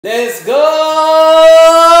Let's go,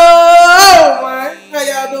 man. How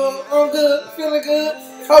y'all doing? I'm good, feeling good.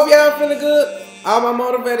 Hope y'all feeling good. All my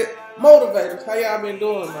motivators. How y'all been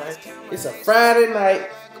doing, man? It's a Friday night,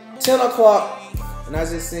 10 o'clock, and I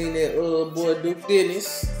just seen that boy Duke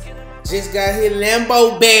Dennis just got his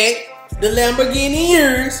Lambo back, the Lamborghini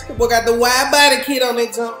Urus. The boy got the wide body kit on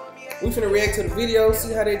that jump. We finna react to the video,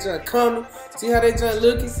 see how they jump coming, see how they jump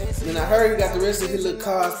looking. And I heard he got the rest of his little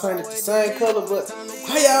cars painted the same color, but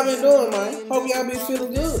how y'all been doing, man? Hope y'all been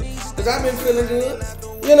feeling good. Cause I've been feeling good,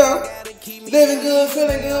 you know. Living good,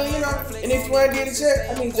 feeling good, you know. And if you ain't get a check,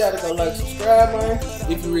 I need y'all to go like, subscribe, man.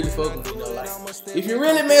 If you really fuck with me, though, like. If you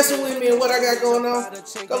really messing with me and what I got going on,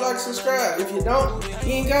 go like, subscribe. If you don't,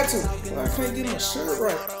 you ain't got to. Well, I can't get my shirt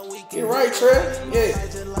right. Get right, Trev. Yeah.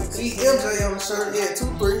 See MJ on the shirt. Yeah,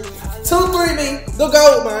 2-3. 2-3 me. The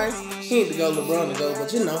GOAT, man. He ain't the GOAT, LeBron the GOAT,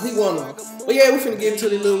 but you know, he one of them. But yeah, we finna get into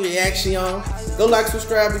the little reaction, y'all. Go like,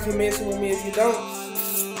 subscribe if you messing with me. If you don't,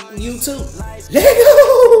 you too. Let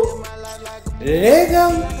go. Let go.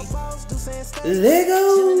 Let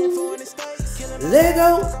go. Let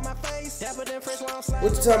go.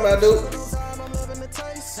 What you talking about, dude?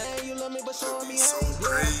 So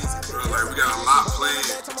crazy, bro. Like, we got a lot planned.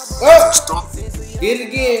 Oh! Did it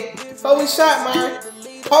again. Before we shot, man.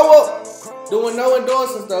 Pull up. Doing no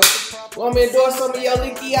endorsements, though. Want me to endorse some of your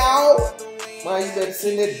leaky y'all? Man, you better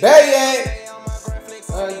send that bag.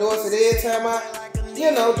 I endorse it every time I,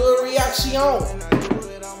 you know, do a reaction.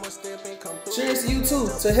 Cheers to you, too.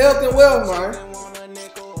 To health and wealth, man.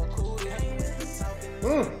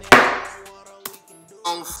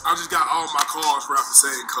 I just got all my cars wrapped the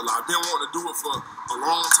same color. I've been wanting to do it for a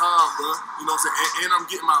long time, bro. You know what I'm saying? And I'm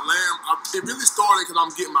getting my lamb. It really started because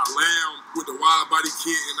I'm getting my lamb with the wide body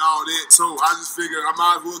kit and all that. So I just figured I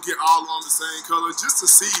might as well get all on the same color just to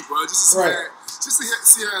see, bro. Just to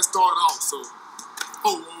see how it started off. So,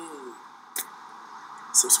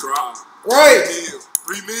 subscribe. Right.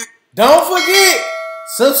 3 million. Don't forget,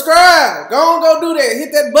 subscribe. Go do that.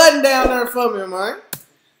 Hit that button down there for me, man.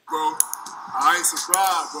 Bro, I ain't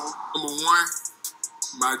subscribed, bro. Number one,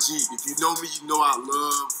 my Jeep. If you know me, you know I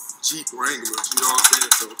love Jeep Wranglers. You know what I'm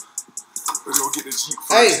saying? So let's go get the Jeep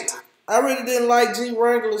first. Hey, I really didn't like Jeep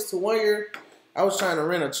Wranglers till one year. I was trying to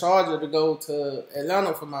rent a Charger to go to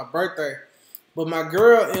Atlanta for my birthday. But my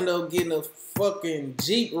girl ended up getting a fucking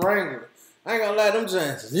Jeep Wrangler. I ain't gonna lie, them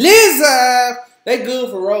giants lizard. They good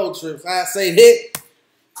for road trips. I say hit.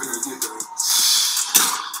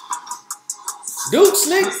 Duke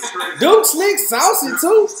Slick saucy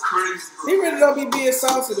too. He really don't be being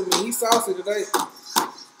saucy to me. He's saucy today.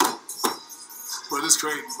 But it's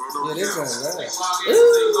crazy, bro. Yeah, this one's nice.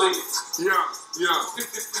 Yeah.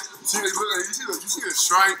 You see the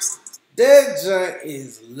stripes? That joint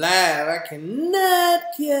is live. I cannot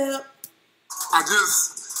cap.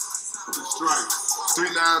 The stripes.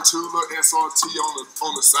 392 little SRT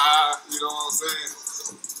on the side. You know what I'm saying?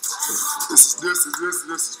 This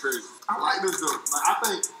is crazy. I like this though. Like, I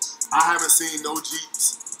think I haven't seen no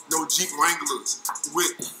Jeep Wranglers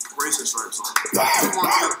with racing stripes on. We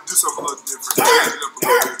want to do something a little different. Change it up a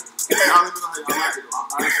little bit. Y'all let me know how y'all like it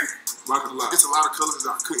though. I like it a lot. It's a lot of colors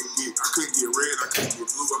that I couldn't get. I couldn't get red. I couldn't get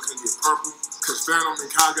blue. I couldn't get purple. Cause Phantom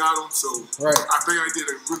and Kai got them. So I think I did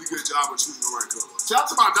a really good job of choosing the right color. Shout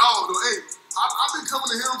out to my dog though. Hey, I've been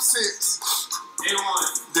coming to him since Day one.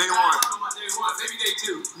 Day one. Day one. Maybe day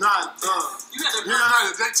two. Nah, you had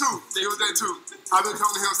to day two. It was day 2. I've been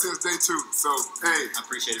coming to him since day 2. So, hey. I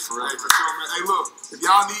appreciate it for real. Hey, for sure, man. Hey, look. If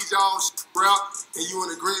y'all need y'all route and you in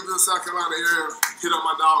the Greenville, South Carolina area, hit up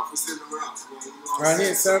my dog for sending routes. Right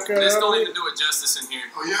here, South Carolina. This don't even do it justice in here.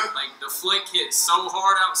 Oh, yeah? Like, the flick hits so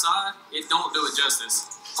hard outside, it don't do it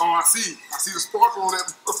justice. Oh, I see. I see the sparkle on that.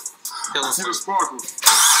 I see the sparkle.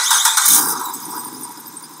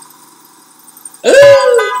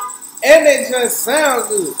 Ooh, and they just sound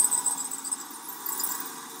good.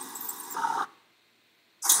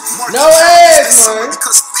 No ads, man.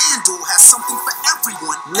 Because FanDuel has something for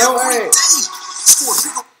everyone. No every ads. day. Score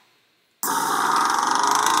bigger.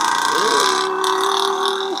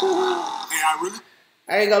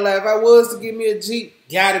 I ain't gonna lie. If I was to give me a Jeep,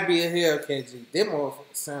 gotta be a Hellcat Jeep. Them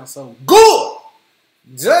motherfuckers sound so good.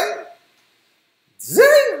 Damn.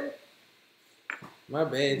 My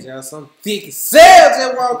bad, y'all. Some thick sales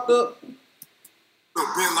that walked up.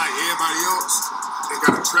 Been like everybody else, they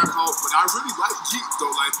got a trap house, but I really like Jeeps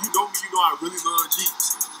though. Like, you know me, you know I really love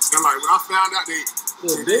Jeeps. And like when I found out they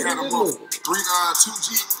had a 392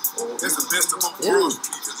 Jeep, that's the best of both worlds for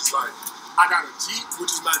me because it's like I got a Jeep,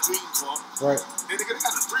 which is my dream car. Right. And they got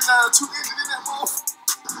a 392 engine in that motherfucker.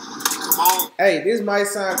 Come on. Hey, this might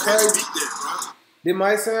sound crazy. This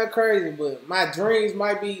might sound crazy, but my dreams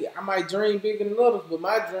might be, I might dream bigger than others, but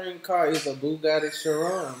my dream car is a Bugatti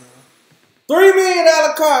Chiron, man. $3 million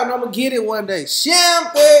car, and I'm going to get it one day.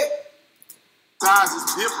 Champagne. Size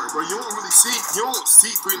is different, bro. You don't see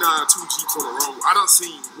 392 Jeeps on the road. I done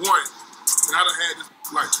seen one, and I done had this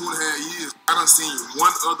like 2.5 years. I done seen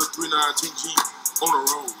one other 392 Jeep on the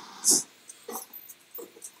road.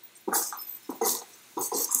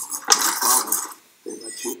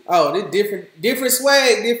 Oh, this different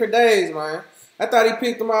swag, different days, man. I thought he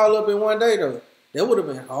picked them all up in one day, though. That would have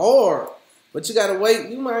been hard. But you gotta wait.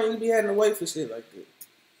 You might be having to wait for shit like that.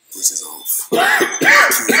 Which is off.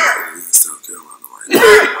 South Carolina right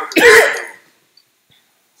now.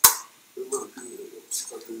 It look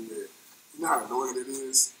good. You know how annoying it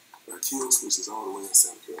is? That kill switch is all the way in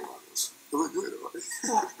South Carolina. It look good, right?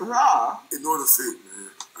 Nah. Ignore the fit,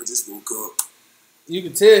 man. I just woke up. You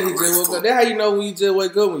can tell he just woke up. That's how you know when you just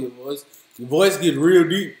wake up with your voice get real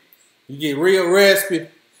deep. You get real raspy.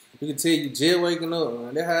 You can tell you just waking up,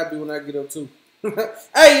 man. That's how I be when I get up too.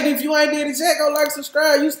 Hey, and if you ain't did it yet, go like,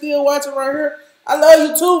 subscribe. You still watching right here. I love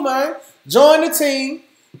you too, man. Join the team.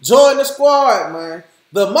 Join the squad, man.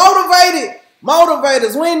 The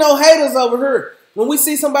motivators. We ain't no haters over here. When we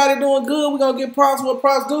see somebody doing good, we're going to give props what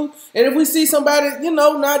props do. And if we see somebody,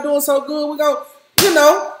 not doing so good, we're going to,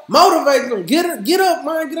 motivate them. Get up,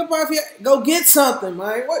 man. Get up off here. Go get something,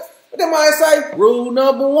 man. What that man say? Rule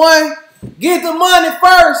number 1, get the money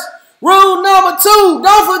first. Rule number 2,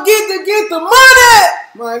 don't forget to get the money.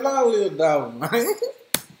 Man, long little dog, man. Right now,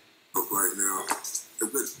 but no,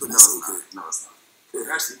 it's okay. No, it's not. It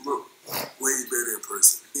actually look way better in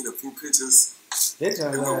person. In a few pictures, That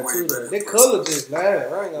just look way better. That color just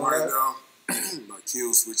bad. Right now, my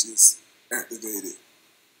kill switch is activated,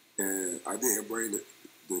 and I didn't bring the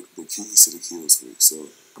keys to the kill switch, so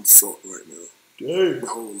I'm fucked right now. Dang. My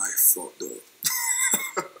whole life fucked up.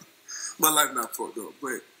 My life not fucked up,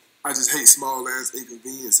 but I just hate small ass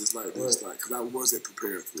inconveniences like this, because I wasn't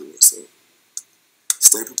prepared for it. So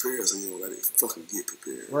stay prepared so you don't let it fucking get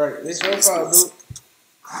prepared. Right, it's your fault, dude.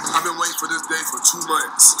 I've been waiting for this day for 2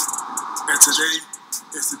 months, and today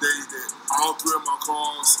is the day that all 3 of my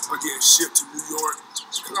cars are getting shipped to New York.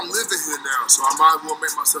 Because I'm living here now, so I might as well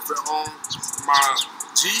make myself at home. My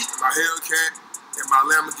Jeep, my Hellcat, and my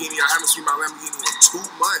Lamborghini. I haven't seen my Lamborghini in 2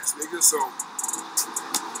 months, nigga. So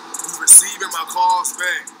I'm receiving my cars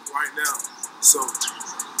back right now. So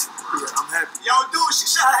yeah, I'm happy. Yo, dude, she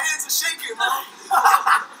shot her hands and shaking, man.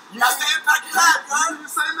 That's the impact you had, man. You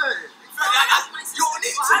didn't say that. You don't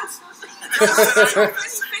need to.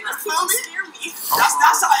 Feel me?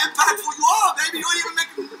 That's how impactful you are, baby. You don't even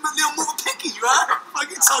make a little move a pinky, right? What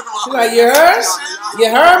you talking about? Like, you heard? You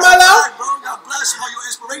heard, my love? God bless you, man. You're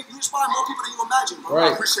inspiration. You inspire more people than you imagine, bro.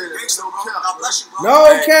 Right. I appreciate it. No cap. God bless you, bro.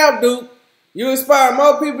 No cap, dude. You inspire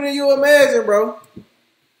more people than you imagine, bro.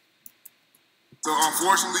 So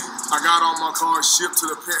unfortunately, I got all my cars shipped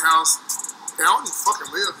to the penthouse, and I don't even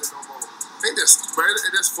fucking live here no more. Ain't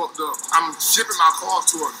that's fucked up. I'm shipping my cars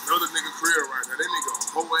to another nigga crib right now. That nigga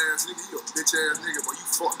a hoe ass nigga, he a bitch ass nigga, but you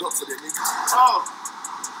fucked up for that nigga. Oh,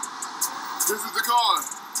 this is the car.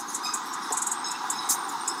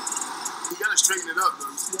 You gotta straighten it up though.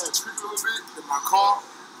 You see how it creak a little bit? If my car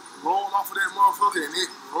roll off of that motherfucker and it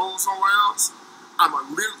rolls somewhere else, I'ma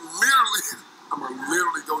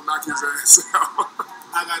literally go knock his ass out.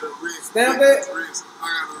 I got a red. Stamp it. I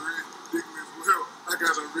got a ridiculous wheel. I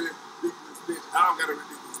got a ridiculous bitch. I don't got a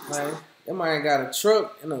ridiculous bitch. Man, that man got a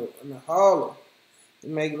truck in a hauler. He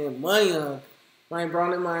making that money on it. Man brought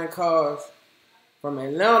that man cars from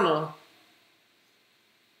Atlanta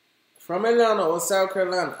or South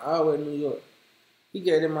Carolina all the way to New York. He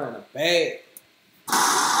gave that man a bag.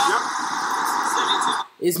 Yep.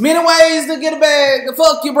 It's many ways to get a bag. The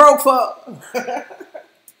fuck you broke for. Speak English.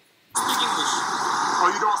 Oh,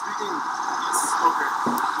 you don't speak English? Okay.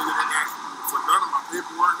 Nigga didn't ask me for none of my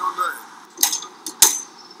paperwork, no nothing.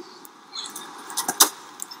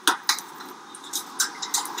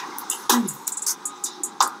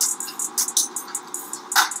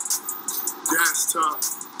 That's tough.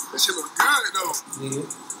 That shit look good though. Yeah.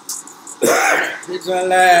 Bitch, I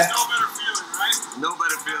lied. No better feeling, right? No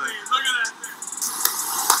better feeling. Hey, look at that thing.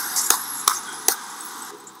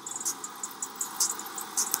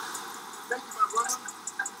 Thank you, my brother.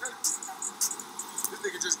 This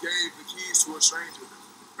nigga just gave the keys to a stranger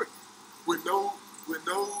with no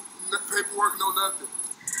paperwork, no nothing.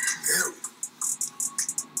 Damn.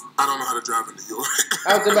 I don't know how to drive in New York.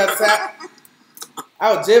 I was just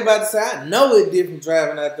about to say, I know it's different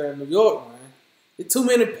driving out there in New York, man. There's too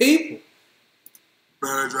many people. I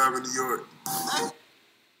know how to drive in New York.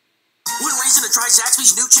 We're raising a try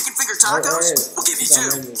Zaxby's new chicken finger tacos? We'll give you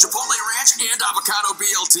 2. Chipotle ranch and avocado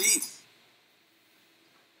BLT.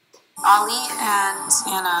 Ollie and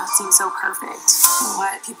Anna seemed so perfect.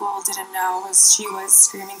 What people didn't know was she was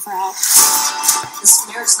screaming for help. This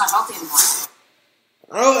marriage's not healthy anymore.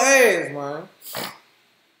 Oh, ass, man.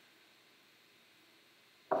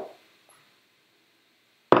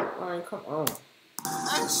 Man, come on.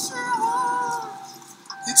 That shit hard.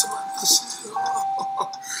 He told me that shit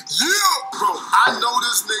hard. Yeah, bro, I know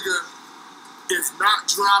this nigga is not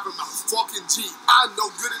driving my fucking Jeep. I know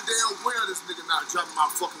good and damn well this nigga not driving my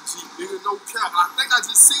fucking Jeep. Nigga, no cap. I think I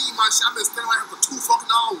just seen my shit. I've been standing right here for 2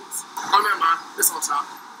 fucking hours. Oh, never mind. It's on top.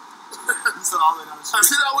 You said all that on the I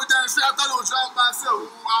see that with that shit. I thought it was driving by itself.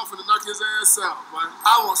 I was finna knock his ass out, man.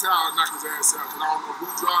 I won't say I'll knock his ass out because I don't know who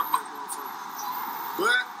driving that motherfucker.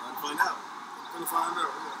 But I'm find out. I'm gonna find out.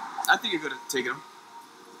 Yeah. I think you're good at taking them.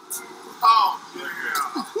 Oh, yeah.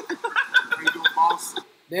 How you doing, boss?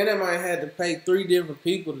 Then they might have to pay 3 different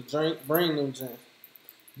people to bring them drinks.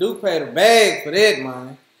 Duke paid a bag for that,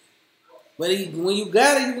 man. But when you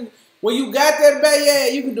got it, when you got that bag, yeah,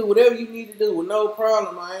 you can do whatever you need to do with no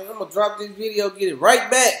problem, man. I'm gonna drop this video, get it right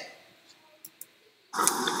back.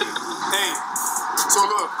 Hey, so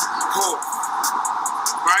look, hold,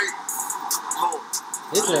 right? Hold.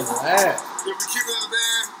 It's just live. If we keep it in the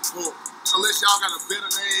band, hold. Unless y'all got a better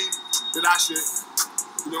name that I should,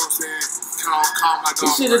 you know what I'm saying? Call my dog. He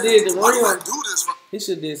should have did the Why do I rims. do this? He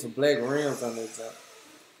should have did some black rims on this stuff.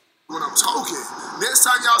 When I'm talking. Next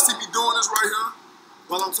time y'all see me doing this right here,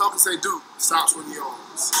 while I'm talking, say, dude, stop swinging your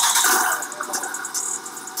arms.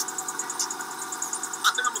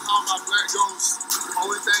 I think I'm gonna call my Black Ghost.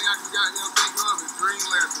 Only thing I can goddamn think of is Green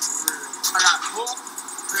Lantern for real. I got Hope,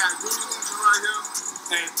 I got Green Lantern right here,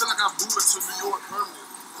 and I feel like I'm moving to New York permanent.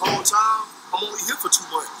 The whole time, I'm only here for 2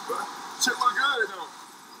 months, bro. Shit look good though.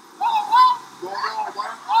 Going on, boy.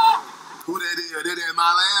 Who that is? That in my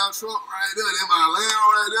lamb truck right there. That my lamb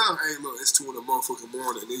right there. Hey, look, it's 2 in the motherfucking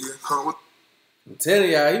morning, nigga. Huh? What? I'm telling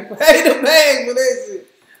y'all, he paid the bag for that shit.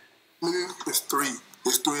 Nigga, it's 3.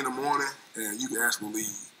 It's 3 in the morning, and you can actually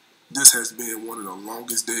leave. This has been one of the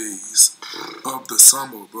longest days of the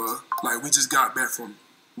summer, bro. Like, we just got back from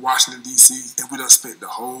Washington, D.C., and we done spent the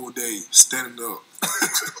whole day standing up,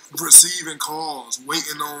 receiving calls,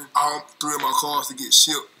 waiting on all 3 of my cars to get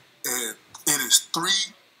shipped, and it is 3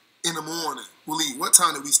 in the morning. Waleed, what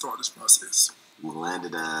time did we start this process? We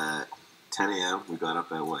landed at 10 a.m. We got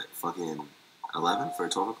up at what? Fucking 11 for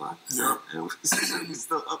 12 o'clock? Yeah. And we're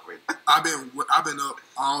still up right now. I've been up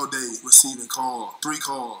all day receiving calls, 3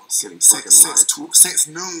 calls Getting since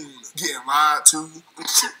noon, getting lied to,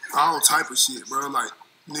 all type of shit, bro. Like,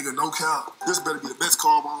 nigga, no cap. This better be the best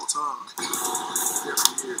call of all time.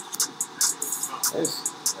 It's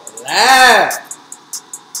live.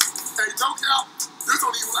 Hey, no cap. This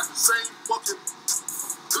don't even like the same fucking.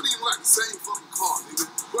 Don't even like the same fucking car, nigga.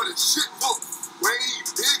 But the shit look way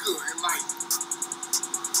bigger and like.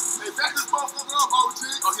 Hey, back this motherfucker up, OG.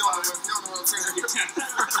 Oh, you don't know what I'm saying. Hey,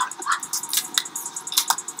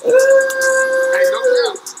 no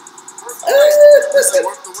cap. This is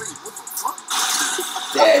worth the wait. What the fuck?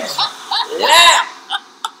 That's live.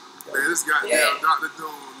 Man, this goddamn Dr.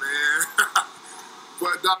 Doom, man.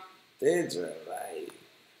 But Dr. That's right.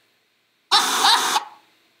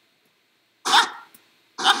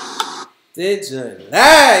 That's just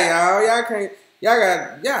lie, y'all. Y'all can't.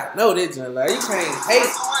 Y'all know this just lie. You can't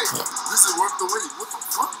hate. This is worth the wait. What the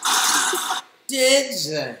fuck? That's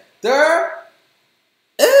just there.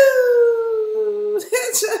 Ooh,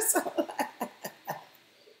 that's just so lie.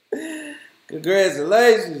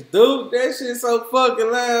 Congratulations, dude. That shit so fucking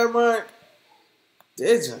loud, man.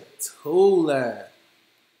 That's just too loud.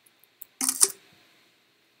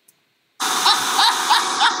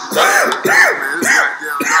 Man, this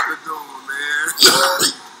goddamn Dr. Doom, man.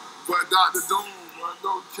 But Dr. Doom, man,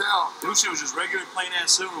 no cap. This shit was just regular plain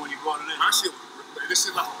ass silver when you brought it in. My shit, man, this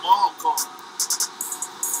shit like a mom car.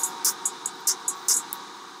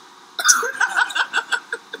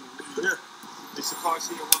 Yeah. It's a car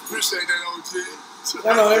seat. Appreciate that, OG.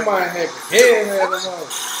 I know they might have head had them on.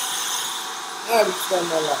 I be spending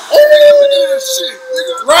my life. Look at this shit,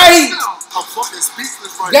 nigga. Right. I'm fucking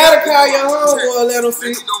speechless right Gotta now. call your homeboy, let him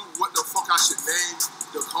see. Let me know what the fuck I should name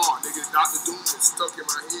the car, nigga. Dr. Doom is stuck in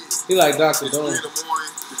my head. He like Dr. It's Doom. 3 in the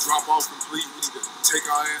morning. The drop off complete. We need to take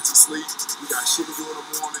our ass to sleep. We got shit to do in the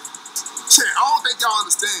morning. Shit, I don't think y'all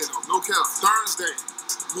understand though. No cap. Thursday,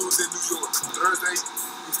 we was in New York. Thursday,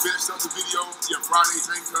 we finished up the video. Yeah, Friday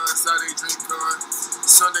drink con, Saturday drink con.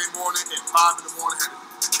 Sunday morning at 5 in the morning had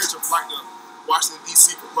to catch a flight to Washington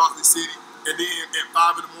D.C. from Rockland City. And then at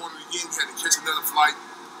 5 in the morning again, we had to catch another flight.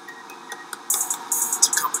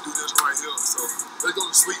 right here. So let's go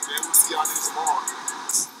to sleep, man. We'll see y'all niggas tomorrow.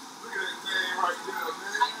 Look at that thing right there,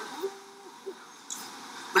 man.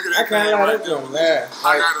 Look at that thing right there.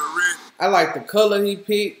 I got a red. I like the color he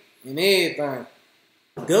picked and everything.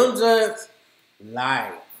 Them joints,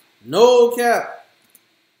 live. No cap.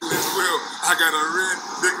 Let's real. I got a red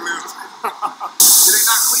big lips. It ain't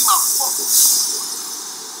not clean, my fucker.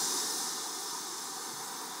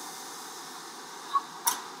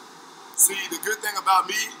 See, the good thing about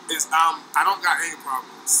me is I don't got any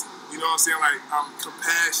problems. You know what I'm saying? Like, I'm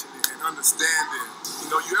compassionate and understanding.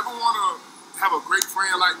 You know, you ever want to have a great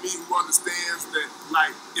friend like me who understands that,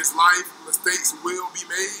 like, it's life, mistakes will be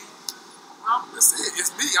made? Well, that's it.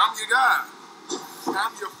 It's me. I'm your guy.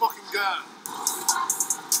 I'm your fucking guy.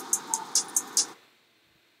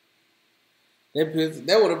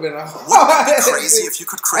 That would have been a hard. Wouldn't it be crazy if you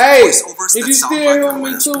could create voiceovers if that you sound still like hear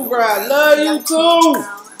me too, bro, I love you too.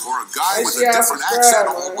 Or a guy with a different accent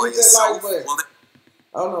all by yourself. Well,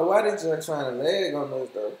 I don't know why they just trying to leg on this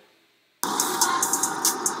though.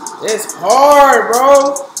 It's hard,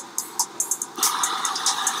 bro.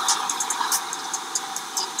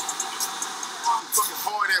 Fucking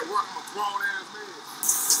hard at work. I'm a grown ass man.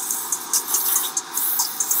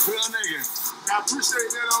 Real nigga. I appreciate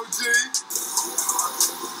that, OG.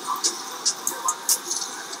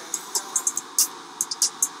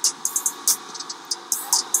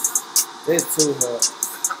 It's too hard.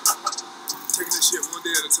 Taking this shit one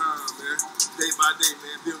day at a time, man. Day by day,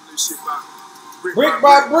 man. Building this shit brick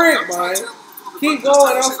by brick, man. Keep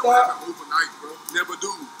going, don't stop. Overnight, bro. Never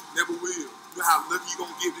do. Never will. You know how lucky you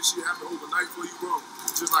gonna get this shit happen overnight for you, bro.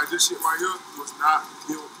 Just like this shit right here was not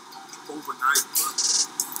built overnight, bro.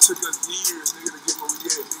 It took us years, nigga, to get where we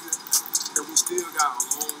at, nigga. And we still got a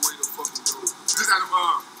long way to fucking go. Just got them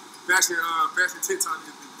fashion tits on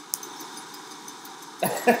this nigga.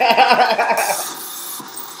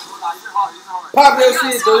 Pop your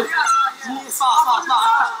shit, dude.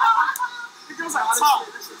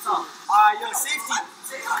 Safety.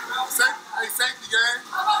 Hey, safety, gang.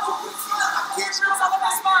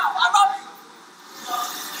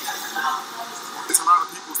 There's a lot of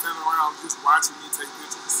people standing around just watching me take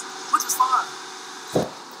pictures, which is fine.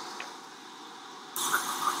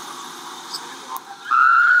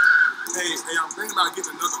 Hey, I'm thinking about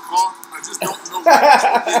getting another car. I just don't know what to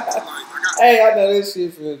get. Hey, I know this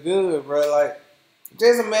shit feel good, bro. Like,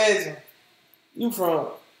 just imagine you from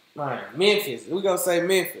Memphis. We gonna say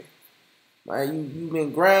Memphis. Man, you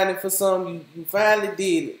been grinding for something. You finally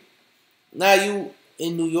did it. Now you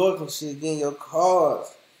in New York and shit, getting your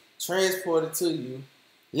cars transported to you.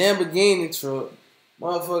 Lamborghini truck,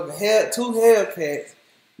 motherfucker, 2 Hellcats.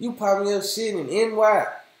 You popping your shit in NY.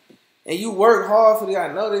 And you work hard for it.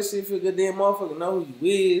 I know this shit feel good. Then motherfucker know who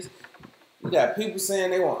you is. You got people saying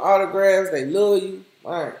they want autographs. They love you.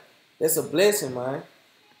 Man, that's a blessing, man.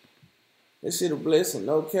 This shit a blessing,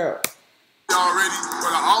 no cap. Already,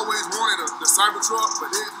 but I always wanted the Cybertruck,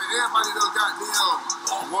 but then, man, everybody done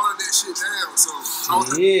goddamn wanted that shit down. So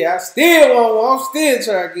I still want one. I'm still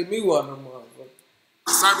trying to get me one of them motherfuckers.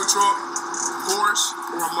 Cybertruck, Porsche,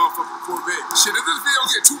 or a motherfucking Corvette. Shit, if this video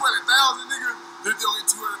get 200,000, nigga, if this video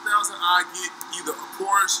get 200,000, I get either a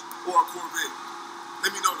Porsche or a Corvette.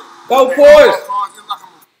 Let me know though. Go Porsche.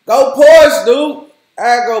 Go Porsche, dude.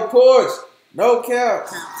 I go Porsche. No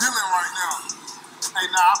cap. I'm feeling right now. Hey,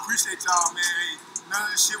 I appreciate y'all, man. Hey, none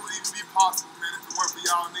of this shit would even be possible, man, if it weren't for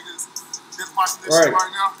y'all niggas that's watching this shit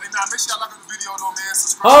right now. Hey, make sure y'all like the video, though, man.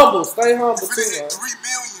 Subscribe. Humble. Stay humble, too, man. 3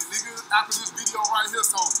 million, nigga, after this video right here,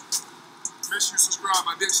 so make sure you subscribe.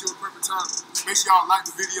 I did shit with perfect time. Make sure y'all like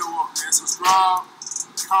the video up, man. Subscribe,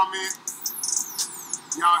 comment.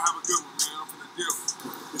 Y'all have a good one, man. I'm finna deal.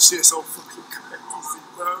 This shit so fucking crazy,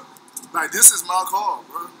 bro. Like, this is my car,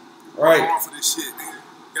 bro. Right. I'm for this shit, nigga.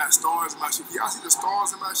 Got stars in my shit. Y'all see the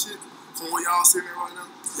stars in my shit from where y'all sitting there right now?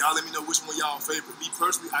 Y'all let me know which one y'all favorite. Me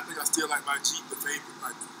personally, I think I still like my Jeep the favorite.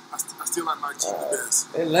 Like, I still like my Jeep the best.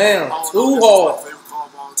 That Lamb too hard. My favorite car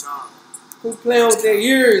of all time. Who playing with their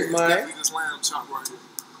ears, man? Definitely this Lamb chop right here.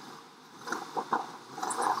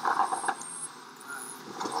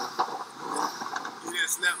 You hear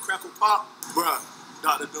snap, crackle, pop? Bruh,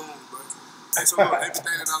 Dr. Doom, bruh. Hey, so look, everything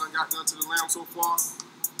that I done got done to the Lamb so far,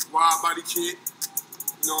 wide body kit.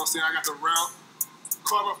 You know what I'm saying? I got the route,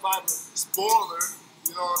 carbon fiber spoiler.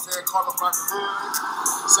 You know what I'm saying? Carbon fiber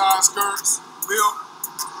hood, side skirts, lip.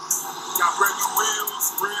 Got brand new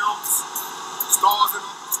wheels, rims, stars in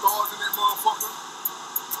that motherfucker.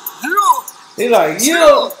 Yeah. He like,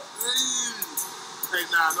 yeah. Hey,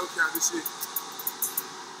 no cap, this shit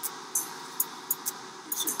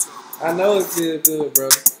tough. I know it feels good, bro.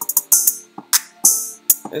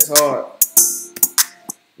 It's hard.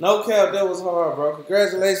 No cap, that was hard, bro.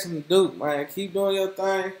 Congratulations, Duke, man. Keep doing your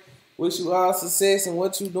thing. Wish you all success in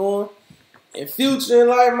what you doing in future in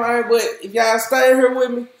life, man. But if y'all stay here with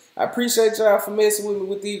me, I appreciate y'all for messing with me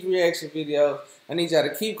with these reaction videos. I need y'all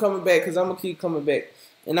to keep coming back because I'm going to keep coming back.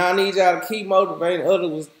 And I need y'all to keep motivating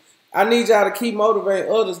others. I need y'all to keep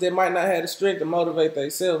motivating others that might not have the strength to motivate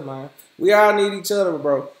themselves, man. We all need each other,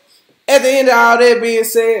 bro. At the end of all that being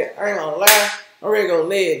said, I ain't going to lie. I'm ready to go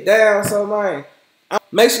lay it down, so man.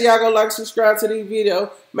 Make sure y'all go like, subscribe to these videos.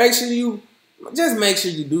 Make sure you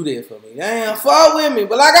do that for me. Damn, fall with me.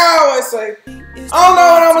 But like I always say, I don't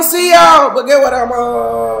know when I'm going to see y'all, but get what I'm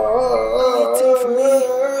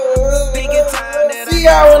see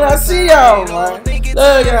y'all when I see y'all, man.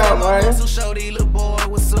 Love y'all, man.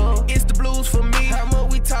 It's the blues for me. How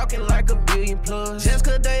much we talking like $1 billion plus? Just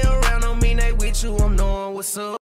 'cause they around don't mean they with you. I'm knowing what's up.